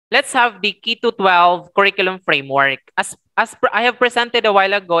let's have the Key to 12 curriculum framework. I have presented a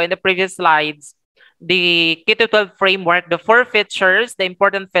while ago in the previous slides, the Key to 12 framework, the 4 features, the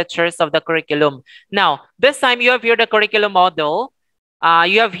important features of the curriculum. Now, this time you have here the curriculum model.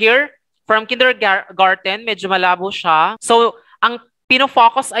 You have here from kindergarten, medyo malabo siya. So, ang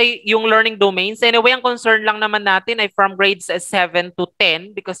pino-focus ay yung learning domains. Anyway, ang concern lang naman natin ay from grades 7 to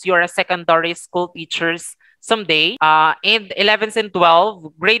 10 because you're a secondary school teachers someday. And 11 and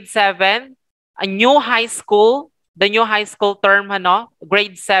 12, grade 7, a new high school, the new high school term,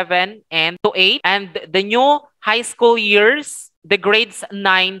 grade 7 and to 8. And the new high school years, the grades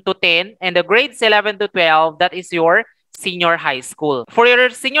 9 to 10. And the grades 11 to 12, that is your senior high school. For your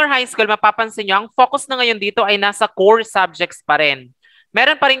senior high school, mapapansin nyo, ang focus na ngayon dito ay nasa core subjects pa rin.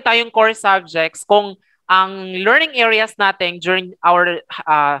 Meron pa rin tayong core subjects kung ang learning areas natin during our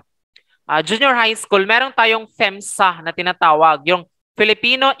junior high school, meron tayong FEMSA na tinatawag. Yung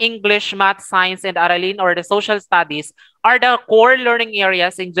Filipino, English, Math, Science, and Aralin or the Social Studies are the core learning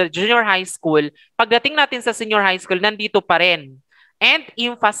areas in the junior high school. Pagdating natin sa senior high school, nandito pa rin. And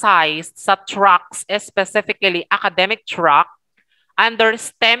emphasized sa tracks, specifically academic track, under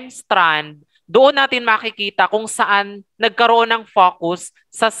STEM strand, doon natin makikita kung saan nagkaroon ng focus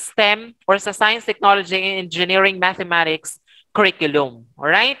sa STEM or sa Science, Technology, and Engineering, Mathematics curriculum.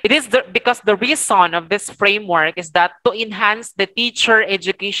 Alright? It is because the reason of this framework is that to enhance the teacher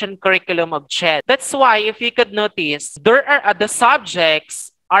education curriculum of CHED. That's why, if you could notice, there are the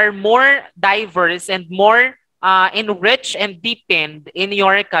subjects are more diverse and more enriched and deepened in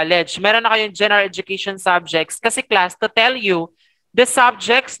your college. Meron na kayong general education subjects kasi class to tell you the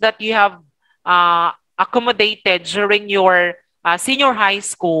subjects that you have accommodated during your senior high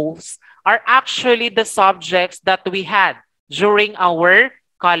schools are actually the subjects that we had during our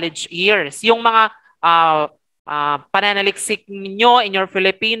college years. Yung mga pananaliksik ninyo in your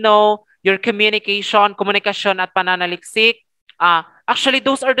Filipino, your communication at pananaliksik, actually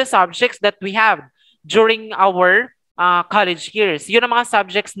those are the subjects that we have during our college years. Yun ang mga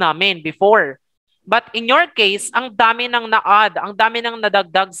subjects namin before. But in your case, ang dami nang na-add, ang dami nang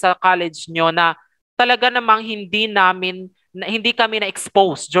nadagdag sa college nyo na talaga namang hindi kami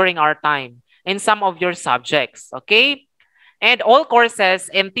na-expose during our time in some of your subjects. Okay? And all courses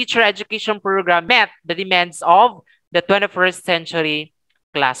in teacher education program met the demands of the 21st century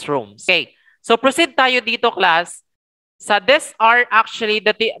classrooms. Okay. So proceed tayo dito, class. So these are actually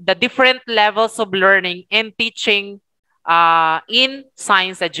the different levels of learning and teaching in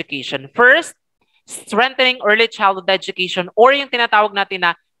science education. First, strengthening early childhood education or yung tinatawag natin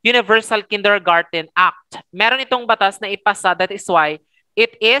na Universal Kindergarten Act. Meron itong batas na ipasa, that is why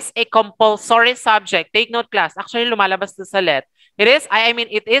it is a compulsory subject. Take note, class. Actually, lumalabas na sa let. It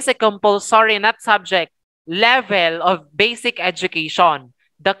is a compulsory, not subject, level of basic education.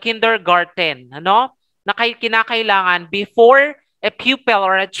 The kindergarten, na kinakailangan before a pupil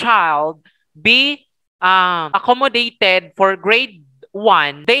or a child be accommodated for grade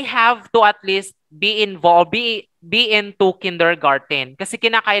 1, they have to at least be involved, be into kindergarten. Kasi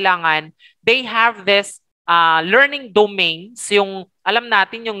kinakailangan, they have this learning domains, yung alam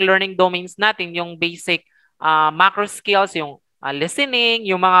natin yung learning domains natin, yung basic macro skills, yung listening,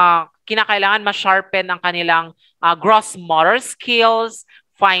 yung mga kinakailangan ma-sharpen ang kanilang gross motor skills,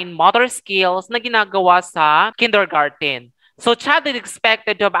 fine motor skills na ginagawa sa kindergarten. So child is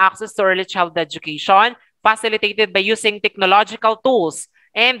expected to have access to early child education facilitated by using technological tools.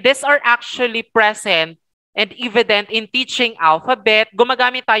 And these are actually present and evident in teaching alphabet.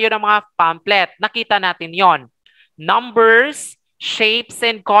 Gumagamit tayo ng mga pamphlet. Nakita natin yon. Numbers, shapes,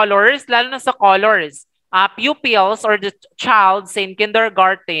 and colors, lalo na sa colors. Pupils or the childs in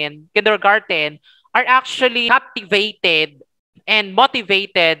kindergarten are actually captivated and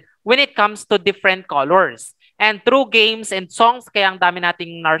motivated when it comes to different colors. And through games and songs, kaya ang dami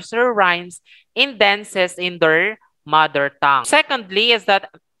nating nursery rhymes in dances in their mother tongue. Secondly is that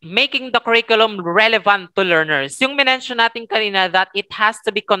making the curriculum relevant to learners. Yung minention natin kanina that it has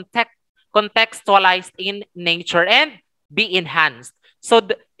to be contextualized in nature and be enhanced. So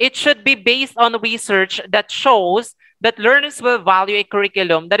it should be based on research that shows that learners will value a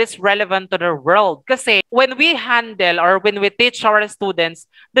curriculum that is relevant to their world. Kasi when we handle or when we teach our students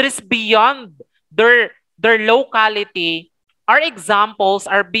that is beyond their locality, our examples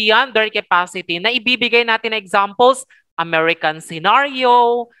are beyond their capacity. Na ibibigay natin na examples, American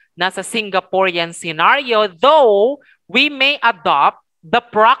scenario, nasa Singaporean scenario, though we may adopt the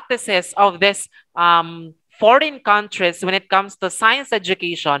practices of this foreign countries when it comes to science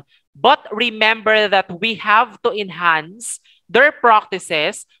education, but remember that we have to enhance their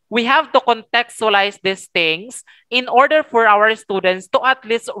practices, we have to contextualize these things in order for our students to at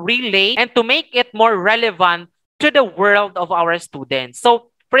least relate and to make it more relevant to the world of our students.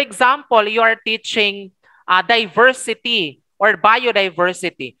 So, for example, you are teaching diversity or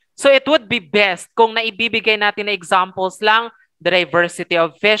biodiversity. So, it would be best kung naibibigay natin na examples lang, the diversity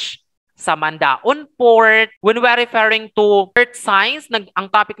of fish sa Mandaon Port. When we are referring to earth science, ang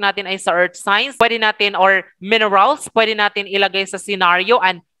topic natin ay sa earth science, pwede natin, or minerals, pwede natin ilagay sa scenario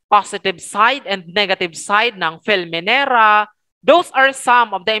and positive side and negative side ng Filminera. Those are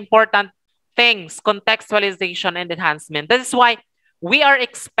some of the important things, contextualization and enhancement. That is why we are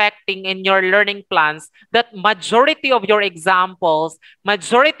expecting in your learning plans that majority of your examples,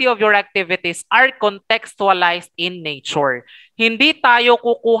 majority of your activities are contextualized in nature. Hindi tayo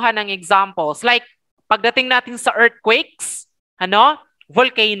kukuha ng examples. Like, pagdating natin sa earthquakes,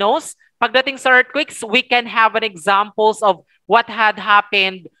 volcanoes, pagdating sa earthquakes, we can have an examples of what had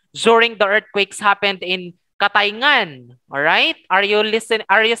happened during the earthquakes happened in Katayngan. Alright? Are you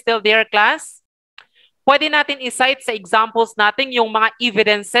still there, class? Pwede natin i-cite sa examples natin yung mga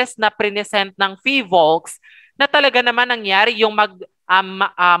evidences na present ng PHIVOLCS na talaga naman nangyari yung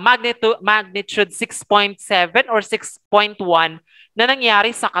magnitude 6.7 or 6.1 na nangyari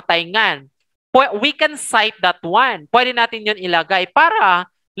sa Katayngan. We can cite that one. Pwede natin yun ilagay para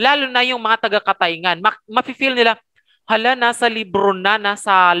lalo na yung mga taga-Katayngan, mafe-feel nila, hala, nasa libro na,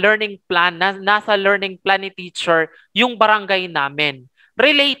 nasa learning plan, nasa learning plan ni teacher yung barangay namin.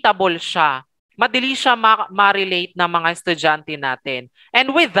 Relatable siya. Madali siya ma-relate ng mga estudyante natin.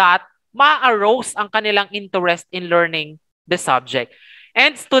 And with that, ma-arose ang kanilang interest in learning the subject.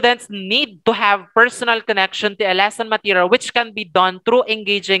 And students need to have personal connection to a lesson material which can be done through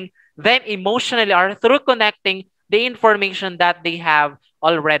engaging them emotionally or through connecting the information that they have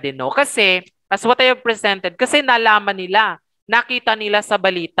already know. Kasi, as what I have presented, kasi nalaman nila, nakita nila sa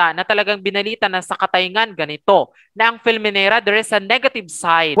balita na talagang binalita na sa Katayngan ganito, na ang Filminera, there is a negative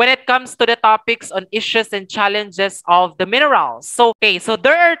side when it comes to the topics on issues and challenges of the minerals. So, so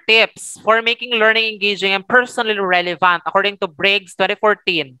there are tips for making learning engaging and personally relevant according to Briggs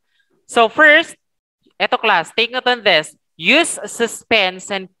 2014. So first, eto class, take note on this. Use suspense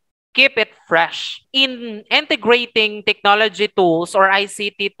and keep it fresh. In integrating technology tools or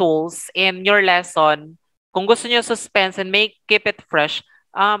ICT tools in your lesson, kung gusto niyo suspense and keep it fresh,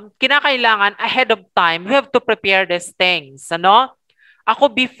 kinakailangan ahead of time, we have to prepare these things.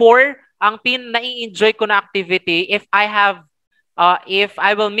 Ako before, ang nai-enjoy ko na activity, if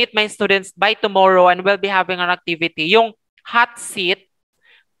I will meet my students by tomorrow and we'll be having an activity, yung hot seat,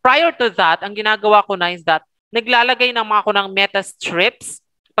 prior to that, ang ginagawa ko na is that, naglalagay ng mga ko ng meta strips.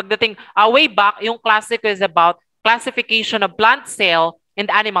 Pagdating, way back, yung classic is about classification of plant cell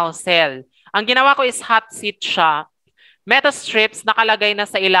and animal cell. Ang ginawa ko is hot seat siya. Meta strips nakalagay na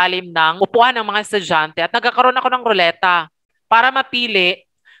sa ilalim ng upuan ng mga estudyante at nagkakaroon ako ng ruleta para mapili.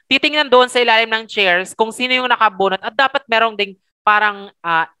 Titingnan doon sa ilalim ng chairs kung sino yung nakabunot at dapat merong ding parang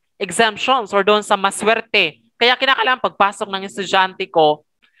exemptions or doon sa maswerte. Kaya kinakailangan pagpasok ng estudyante ko,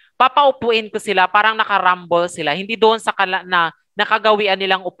 papaupuin ko sila, parang nakarumble sila, hindi doon sa na nakagawian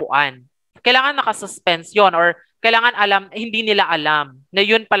nilang upuan. Kailangan nakasuspense yun or kailangan hindi nila alam na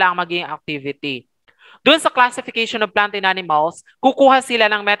yun pala ang magiging activity. Doon sa classification of plant and animals, kukuha sila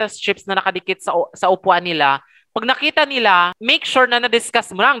ng meta strips na nakadikit sa upuan nila. Pag nakita nila, make sure na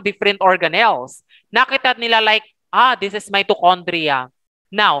na-discuss mo lang different organelles. Nakita nila like, this is mitochondria.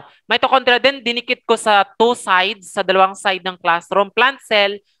 Now, mitochondria din dinikit ko sa two sides, sa dalawang side ng classroom, plant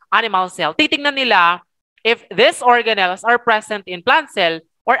cell, animal cell. Titingnan nila if these organelles are present in plant cell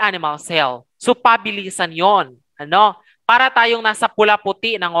or animal cell. So, pabilisan yon. Para tayong nasa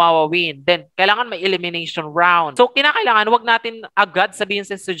pula-puti ng wawawin. Then, kailangan may elimination round. So, kinakailangan, wag natin agad sabihin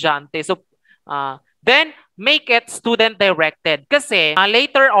sa estudyante. So, then, make it student-directed. Kasi,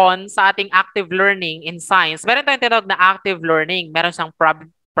 later on, sa ating active learning in science, meron tayong tinawag na active learning. Meron siyang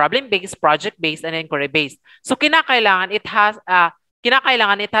problem-based, project-based, and inquiry-based. So, kinakailangan,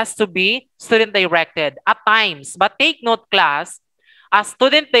 it has to be student-directed at times. But take note, class,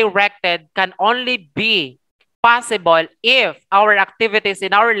 student-directed can only be possible if our activities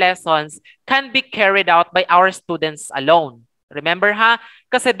in our lessons can be carried out by our students alone. Remember ha?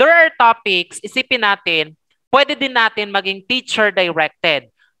 Kasi there are topics, isipin natin, pwede din natin maging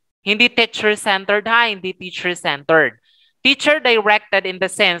teacher-directed. Hindi teacher-centered ha, hindi teacher-centered. Teacher-directed in the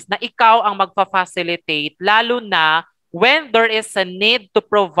sense na ikaw ang magfa-facilitate, lalo na when there is a need to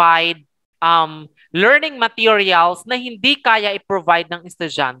provide learning materials na hindi kaya i-provide ng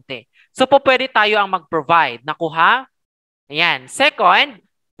estudyante. So, pwede tayo ang mag-provide. Nakuha? Ayan. Second,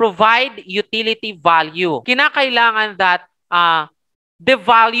 provide utility value. Kinakailangan that the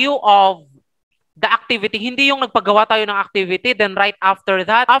value of the activity, hindi yung nagpagawa tayo ng activity, then right after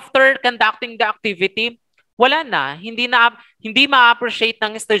that, after conducting the activity, wala na. Hindi ma-appreciate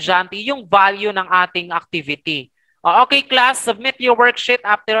ng estudyante yung value ng ating activity. Okay, class, submit your worksheet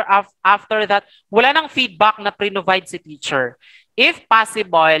after that. Wala nang feedback na pre-provide si teacher. If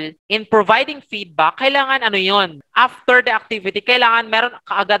possible, in providing feedback, kailangan ano yun? After the activity, kailangan meron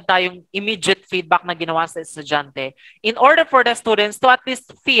kaagad tayong immediate feedback na ginawa sa estudyante in order for the students to at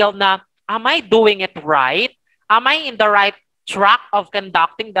least feel na, am I doing it right? Am I in the right track of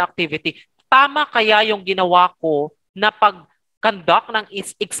conducting the activity? Tama kaya yung ginawa ko na pag-conduct ng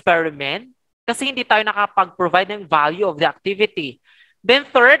experiment? Kasi hindi tayo nakapag-provide ng value of the activity. Then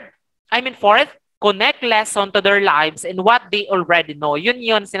fourth, connect lesson to their lives and what they already know. Yun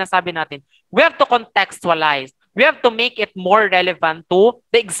sinasabi natin. We have to contextualize. We have to make it more relevant to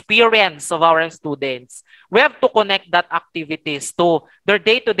the experience of our students. We have to connect that activities to their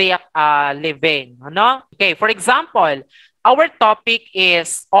day-to-day living. Ano? Okay, for example, our topic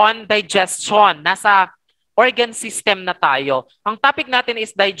is on digestion. Nasa organ system na tayo. Ang topic natin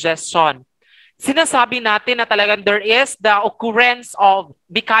is digestion. Sinasabi natin na talagang there is the occurrence of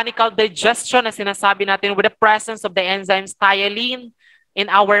mechanical digestion na sinasabi natin with the presence of the enzymes thiolin in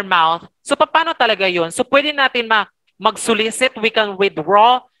our mouth. So, paano talaga yun? So, pwede natin mag-solicit, we can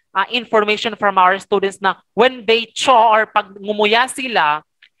withdraw information from our students na when they chaw or pag ngumuya sila,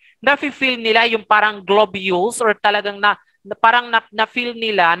 na-feel nila yung parang globules or talagang na-feel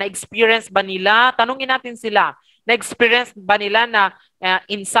nila, na-experience ba nila? Tanungin natin sila, na-experience ba nila na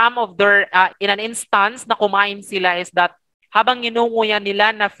in some of their, in an instance na kumain sila is that habang inunguya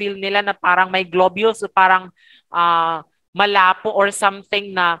nila, na-feel nila na parang may globules o parang malapo or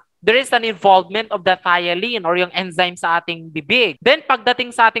something na there is an involvement of the thiolin or yung enzyme sa ating bibig. Then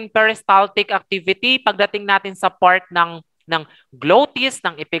pagdating sa ating peristaltic activity, pagdating natin sa part ng glottis,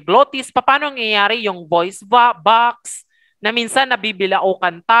 ng epiglottis, paano nangyayari yung voice box, na minsan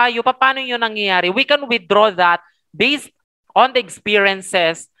nabibilaukan tayo, paano yun nangyayari? We can withdraw that based on the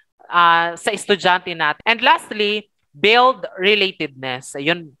experiences sa estudyante natin. And lastly, build relatedness.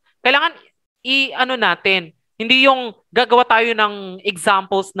 Ayun. Kailangan natin, hindi yung gagawa tayo ng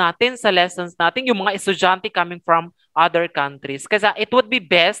examples natin sa lessons natin, yung mga estudyante coming from other countries. Kasi it would be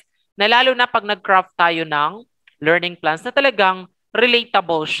best na lalo na pag nag-craft tayo ng learning plans na talagang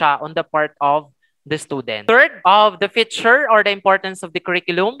relatable siya on the part of the student. Third of the feature or the importance of the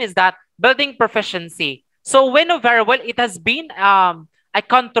curriculum is that building proficiency. So we know very well it has been a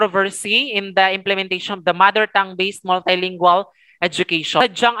controversy in the implementation of the mother tongue-based multilingual education.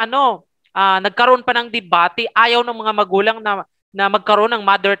 Sadyang nagkaroon pa ng debate, ayaw ng mga magulang na magkaroon ng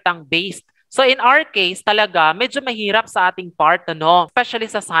mother tongue-based. So in our case talaga, medyo mahirap sa ating part, especially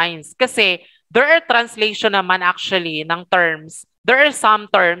sa science. Kasi there are translation naman actually ng terms. There are some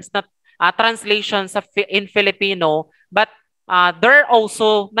terms na translations in Filipino, but there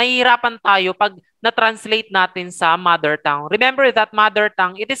also, nahihirapan tayo pag na-translate natin sa mother tongue. Remember that mother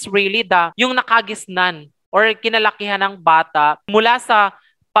tongue, it is really yung nakagisnan or kinalakihan ng bata mula sa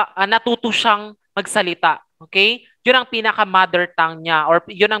natuto siyang magsalita. Okay? Yun ang pinaka-mother tongue niya or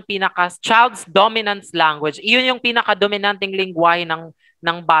yun ang pinaka-child's dominant language. Yun yung pinaka-dominanting lingwahe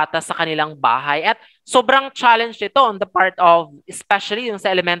ng bata sa kanilang bahay. At sobrang challenge ito on the part of, especially yung sa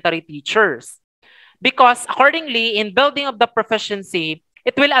elementary teachers. Because accordingly, in building of the proficiency,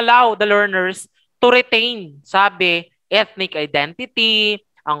 it will allow the learners to retain, ethnic identity,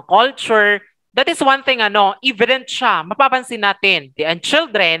 ang culture. That is one thing, evident siya. Mapapansin natin. And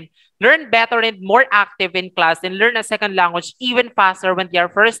children learn better and more active in class and learn a second language even faster when they are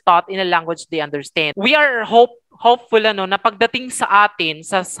first taught in a language they understand. We are hopeful na pagdating sa atin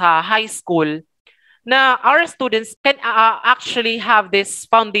sa high school, na our students can actually have this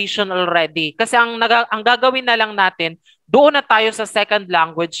foundation already. Kasi ang gagawin na lang natin, doon na tayo sa second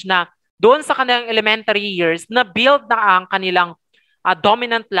language na doon sa kanilang elementary years na build na ang kanilang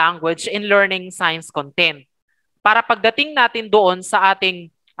dominant language in learning science content. Para pagdating natin doon sa ating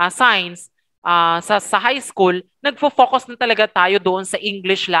science, sa high school, nagfo-focus na talaga tayo doon sa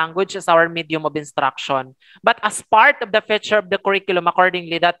English language as our medium of instruction. But as part of the feature of the curriculum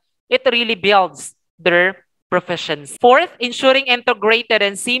accordingly, that it really builds their proficiency. Fourth, ensuring integrated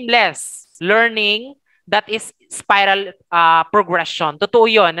and seamless learning that is spiral progression. Totoo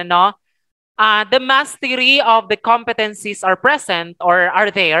yun, the mastery of the competencies are present or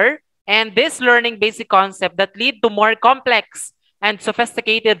are there, and this learning basic concept that lead to more complex and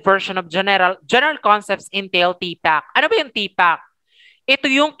sophisticated version of general concepts entail TPAC. Ano ba yung TPAC? Ito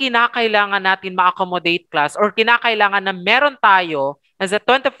yung kinakailangan natin ma-accommodate class or kinakailangan na meron tayo as a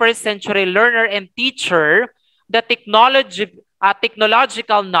 21st century learner and teacher the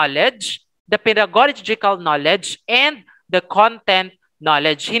technological knowledge, the pedagogical knowledge, and the content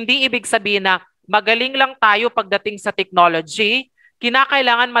knowledge. Hindi ibig sabihin na magaling lang tayo pagdating sa technology,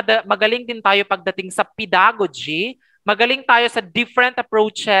 kinakailangan magaling din tayo pagdating sa pedagogy, magaling tayo sa different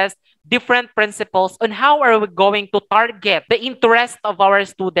approaches, different principles on how are we going to target the interest of our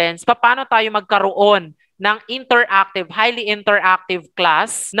students. Paano tayo magkaroon ng interactive, highly interactive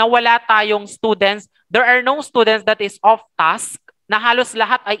class na wala tayong students. There are no students that is off task, na halos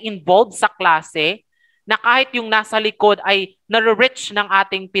lahat ay involved sa klase, na kahit yung nasa likod ay nare-reach ng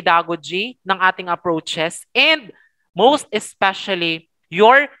ating pedagogy, ng ating approaches, and most especially,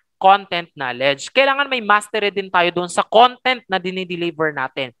 your content knowledge. Kailangan may mastery din tayo doon sa content na dinideliver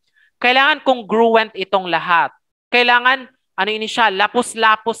natin. Kailangan congruent itong lahat. Kailangan,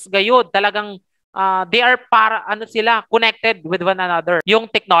 lapos-lapos gayod. Talagang they are connected with one another. Yung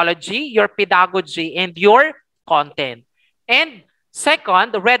technology, your pedagogy, and your content. And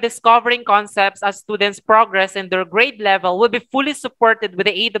second, rediscovering concepts as students progress in their grade level will be fully supported with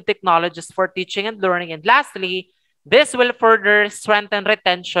the aid of technologies for teaching and learning. And lastly, this will further strengthen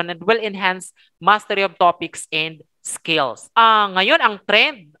retention and will enhance mastery of topics and skills. Ngayon, ang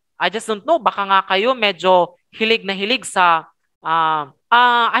trend, I just don't know, baka nga kayo medyo hilig na hilig sa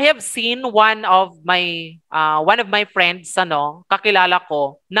I have seen one of my friends, kakilala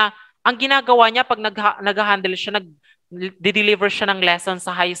ko, na ang ginagawa niya pag nag-handle siya, nag-deliver siya ng lesson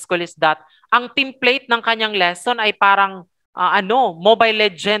sa high school is that ang template ng kanyang lesson ay parang Mobile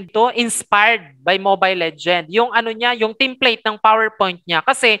Legend to, inspired by Mobile Legend. Yung yung template ng PowerPoint niya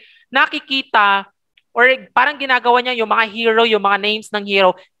kasi nakikita or parang ginagawa niya yung mga hero, yung mga names ng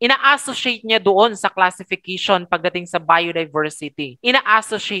hero, ina-associate niya doon sa classification pagdating sa biodiversity.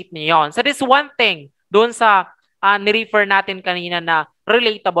 Ina-associate niya yon. So this one thing doon sa ni-refer natin kanina na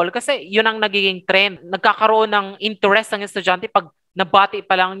relatable kasi yun ang nagiging trend. Nagkakaroon ng interest ng estudyante pag nabati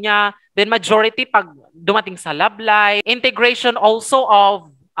pa lang niya. Then majority pag dumating sa lab life. Integration also of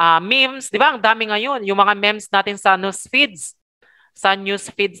memes. Di ba? Ang dami ngayon. Yung mga memes natin sa news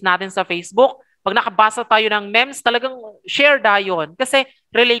feeds natin sa Facebook. Pag nakabasa tayo ng memes, talagang share dayon kasi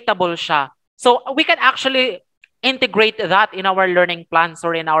relatable siya. So we can actually integrate that in our learning plans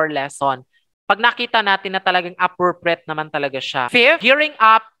or in our lesson. Pag nakita natin na talagang appropriate naman talaga siya. Fifth, gearing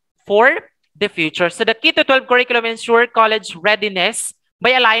up for the future. So the K-12 curriculum ensure college readiness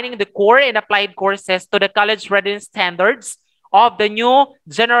by aligning the core and applied courses to the college readiness standards of the new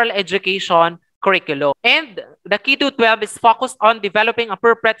general education curriculum. And the K-12 is focused on developing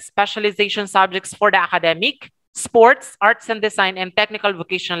appropriate specialization subjects for the academic, sports, arts and design, and technical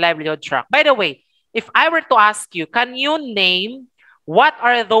vocational livelihood track. By the way, if I were to ask you, can you name what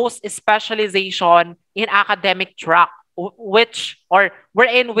are those specialization in academic track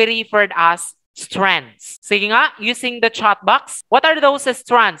wherein we referred as strands? Sige nga, using the chat box. What are those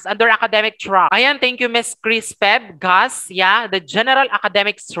strands under academic track? Ayan, thank you, Miss Chris Feb, Gus. Yeah, the general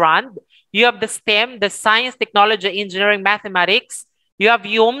academic strand. You have the STEM, the science, technology, engineering, mathematics. You have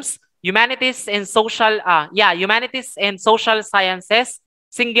HUMS, humanities and social sciences.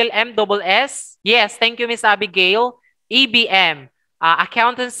 Single M, double S. Yes, thank you, Miss Abigail. EBM,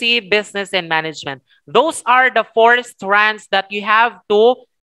 accountancy, business, and management. Those are the 4 strands that you have to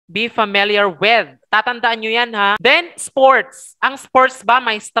be familiar with. Tatandaan nyo yan, ha? Then, sports. Ang sports ba,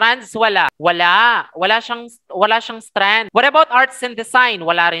 may strands? Wala. Wala siyang strand. What about arts and design?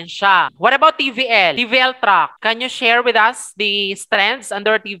 Wala rin siya. What about TVL? TVL track. Can you share with us the strands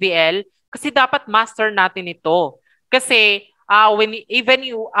under TVL? Kasi dapat master natin ito. Kasi,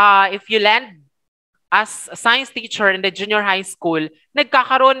 if you land as a science teacher in the junior high school,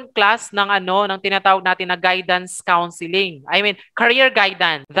 nagkakaroon class ng tinatawag natin na guidance counseling. I mean, career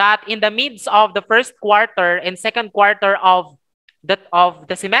guidance. That in the midst of the first quarter and second quarter of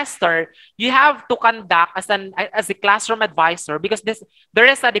the semester, you have to conduct as a classroom advisor because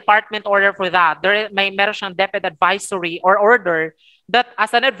there is a department order for that. Meron siyang DepEd advisory or order that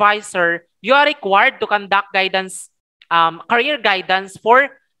as an advisor, you are required to conduct guidance, career guidance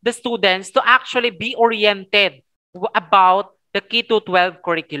for the students to actually be oriented about the K-12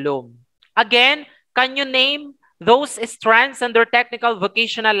 curriculum. Again, can you name those strands under technical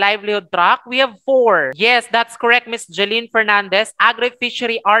vocational livelihood track? We have 4. Yes, that's correct, Miss Jeline Fernandez.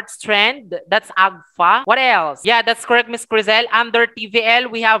 Agri-fishery arts trend, that's AGFA. What else? Yeah, that's correct, Miss Crizel. Under TVL,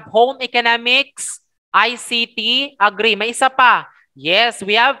 we have home economics, ICT, agri. May isa pa. Yes,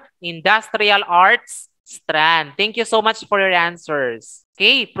 we have industrial arts strand. Thank you so much for your answers.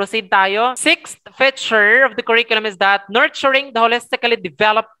 Okay, proceed tayo. 6th feature of the curriculum is that nurturing the holistically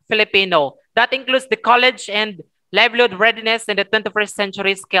developed Filipino. That includes the college and livelihood readiness in the 21st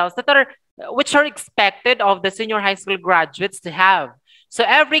century skills that are which are expected of the senior high school graduates to have. So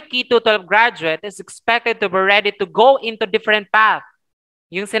every K-12 graduate is expected to be ready to go into different path.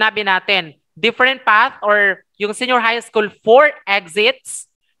 Yung sinabi natin, different path or yung senior high school 4 exits,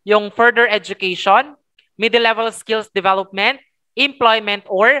 yung further education, middle-level skills development, employment,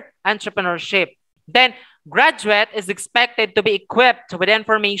 or entrepreneurship. Then, graduate is expected to be equipped with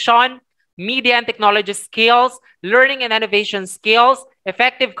information, media and technology skills, learning and innovation skills,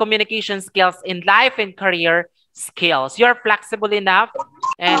 effective communication skills in life and career skills. You're flexible enough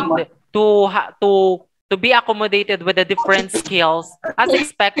and to be accommodated with the different skills as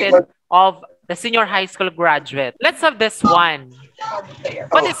expected of the senior high school graduate. Let's have this one.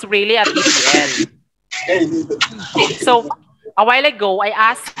 What is really a TTL? So a while ago, I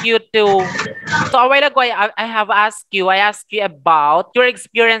asked you to, so a while ago, I asked you about your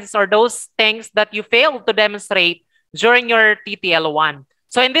experiences or those things that you failed to demonstrate during your TTL1.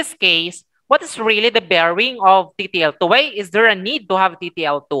 So in this case, what is really the bearing of TTL2? Why is there a need to have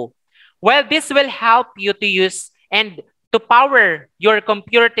TTL2? Well, this will help you to use and to power your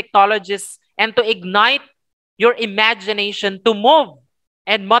computer technologies and to ignite your imagination to move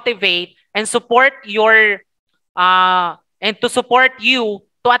and motivate and support your and to support you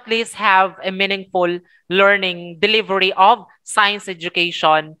to at least have a meaningful learning delivery of science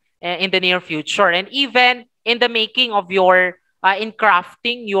education in the near future and even in the making of your in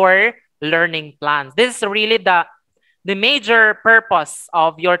crafting your learning plans. This is really the major purpose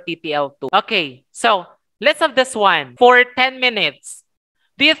of your TTL2. Okay, so let's have this one for 10 minutes.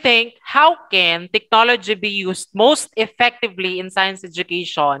 Do you think how can technology be used most effectively in science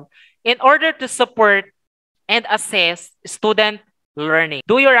education in order to support and assess student learning?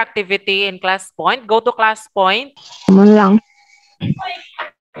 Do your activity in class point. Go to class point. Lang.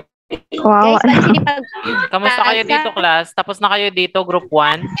 Wow. Kamusta kayo dito, class? Tapos na kayo dito, group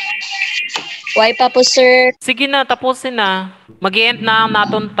 1? Why pa po, sir? Sige na, tapusin na. Mag-i-end na ang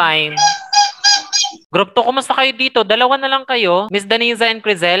naton time. Group 2, kumusta kayo dito? Dalawa na lang kayo. Miss Daniza and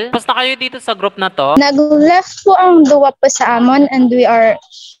Crizel, kumusta kayo dito sa group na to? Nag-left po ang duwa po sa amon and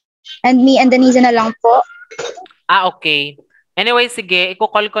me and Daniza na lang po. Okay. Anyway, sige,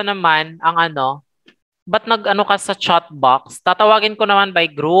 i-call ko naman ang ba't nag-ano ka sa chat box? Tatawagin ko naman by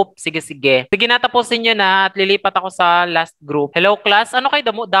group. Sige, sige. Sige, natapusin nyo na at lilipat ako sa last group. Hello, class. Ano kayo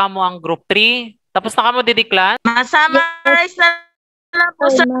damo ang group 3? Tapos na ka mo, Didi, class? Masummarize na lang po,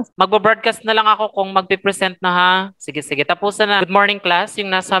 sir. Magbo-broadcast na lang ako kung magpipresent na, ha? Sige, sige. Tapusin na. Good morning, class.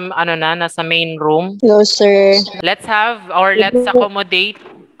 Yung nasa, nasa main room. Hello, sir. Let's accommodate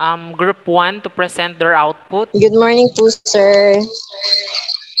group 1 to present their output. Good morning po, sir.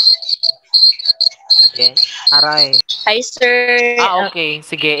 Sige. Aray. Hi, sir. Okay.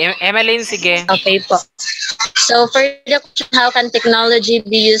 Sige. Emeline, sige. Okay po. So, for the question, how can technology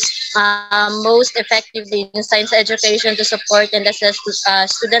be used most effectively in science education to support and assess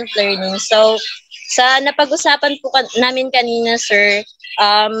student learning? So, sa napag-usapan po namin kanina, sir,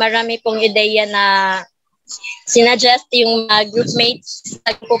 marami pong ideya na sinuggest yung groupmates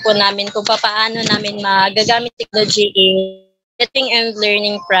po namin kung paano namin magagamit technology in teaching and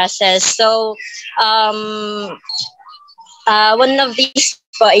learning process. So, one of these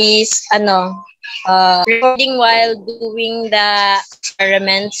po is recording while doing the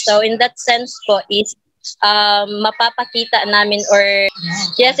experiment. So, in that sense po is mapapakita namin or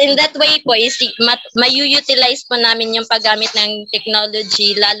yes, in that way po is ma-utilize po namin yung paggamit ng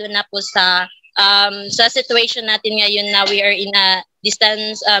technology lalo na po sa situation natin ngayon na we are in a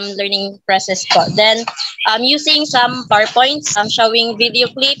distance learning process po. Then, using some PowerPoints, showing video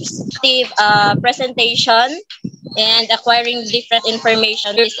clips, presentation, and acquiring different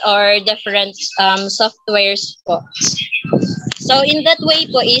information or different softwares po. So, in that way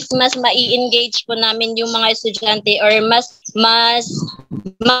po is mas mai-engage po namin yung mga estudyante or mas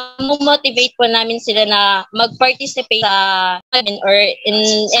ma-motivate po namin sila na mag-participate sa or in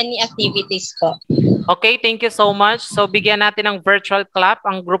any activities po. Okay, thank you so much. So, bigyan natin ng virtual clap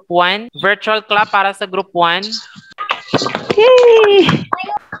ang group 1. Virtual clap para sa group 1. Yay!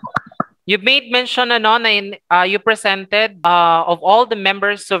 You made mention na you presented of all the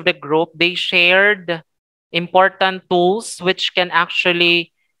members of the group, they shared important tools which can actually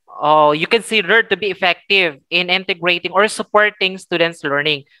you consider to be effective in integrating or supporting students'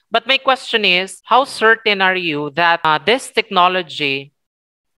 learning. But my question is, how certain are you that this technology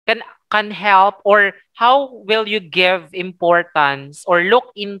can help, or how will you give importance or look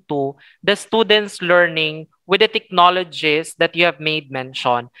into the students' learning with the technologies that you have made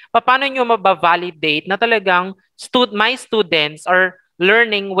mention? Paano nyo mabavalidate na talagang my students are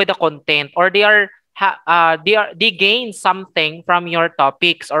learning with the content or they are they gain something from your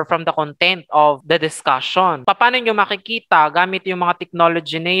topics or from the content of the discussion. Paano nyo makikita gamit yung mga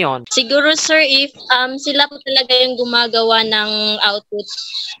technology na yon? Siguro sir, if sila po talaga yung gumagawa ng output.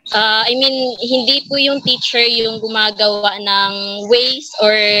 I mean, hindi po yung teacher yung gumagawa ng ways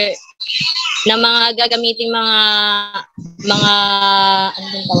or na mga gagamitin mga ano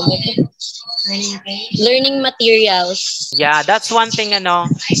bang tawag ito? Learning materials. Yeah, that's one thing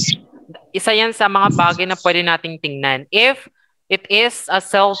isa yan sa mga bagay na pwede nating tingnan. If it is a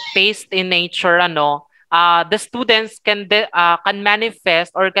self-paced in nature, the students can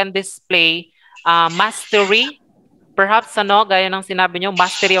manifest or can display mastery. Perhaps, gaya ng sinabi nyo,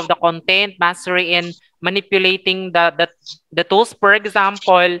 mastery of the content, mastery in manipulating the tools. For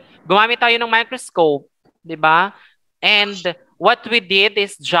example, gumamit tayo ng microscope, di ba? And what we did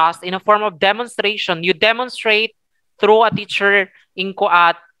is just in a form of demonstration. You demonstrate through a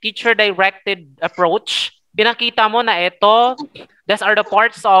teacher-directed approach. Pinakita mo na ito, these are the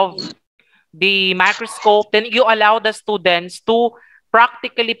parts of the microscope. Then you allow the students to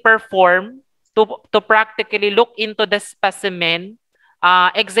practically perform, to practically look into the specimen,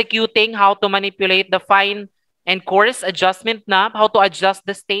 executing how to manipulate the fine and coarse adjustment knob, how to adjust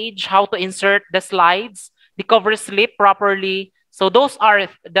the stage, how to insert the slides, the cover slip properly. So those are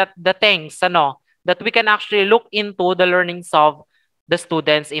the things that we can actually look into the learnings of the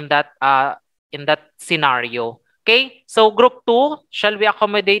students in that scenario. Okay, so group 2, shall we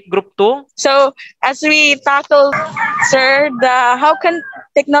accommodate group 2? So as we tackle, sir, how can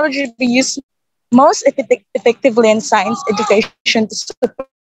technology be used most effectively in science education to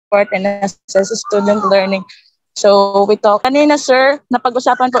support and assess student learning? So we talk kanina, sir,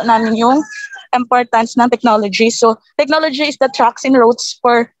 napag-usapan po namin yung importance ng technology. So technology is the tracks and routes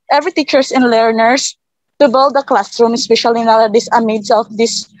for every teachers and learners to build a classroom, especially nowadays amidst of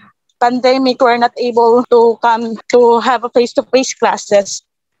this pandemic. We're not able to come to have a face-to-face classes.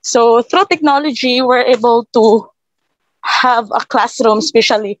 So through technology, we're able to have a classroom,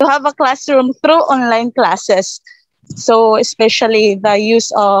 especially to have a classroom through online classes. So especially the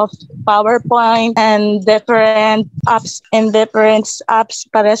use of PowerPoint and different apps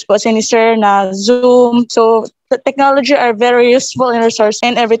pares po sir na Zoom. So the technology are very useful in resource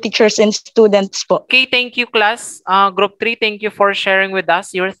and every teachers and students po. Okay, thank you class. Group 3, thank you for sharing with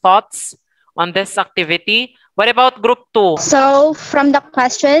us your thoughts on this activity. What about group 2? So from the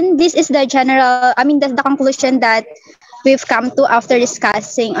question, this is the the conclusion that we've come to after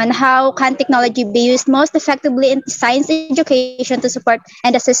discussing on how can technology be used most effectively in science education to support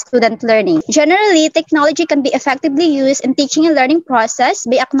and assist student learning. Generally, technology can be effectively used in teaching and learning process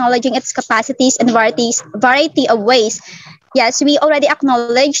by acknowledging its capacities and variety of ways. Yes, we already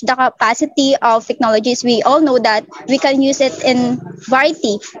acknowledge the capacity of technologies. We all know that we can use it in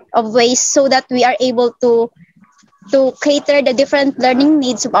variety of ways so that we are able to cater the different learning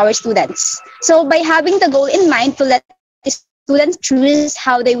needs of our students. So by having the goal in mind to let the students choose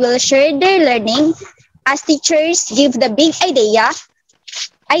how they will share their learning, as teachers give the big idea,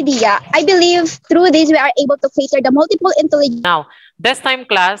 I believe through this we are able to cater the multiple intelligence. Now, this time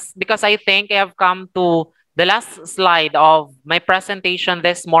class, because I think I have come to the last slide of my presentation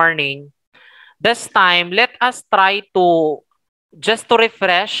this morning, this time, let us try to just to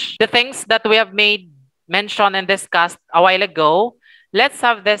refresh the things that we have made mention and discussed a while ago. Let's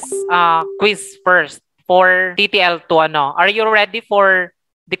have this quiz first for TTL2. Are you ready for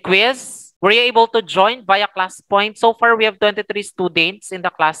the quiz? Were you able to join via class point? So far, we have 23 students in the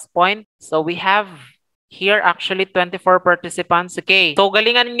class point. So we have here actually 24 participants. Okay. So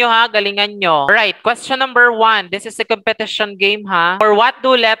galingan nyo ha, galingan nyo. Alright, question number 1. This is a competition game ha. For what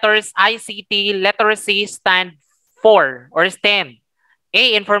do letters ICT literacy stand for or stand?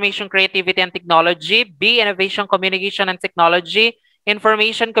 A, information, creativity, and technology. B, innovation, communication, and technology.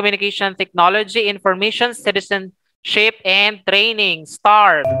 Information, communication, technology. Information, citizenship, and training.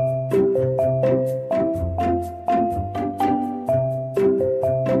 Start.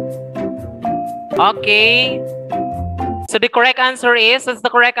 Okay. So the correct answer is, what's the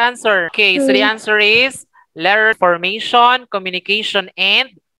correct answer? Okay, so the answer is letter, information, communication, and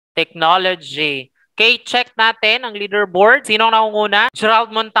technology. Okay, check natin ang leaderboard. Sino ang naunguna? Gerald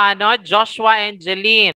Montano, Joshua, and Jeline.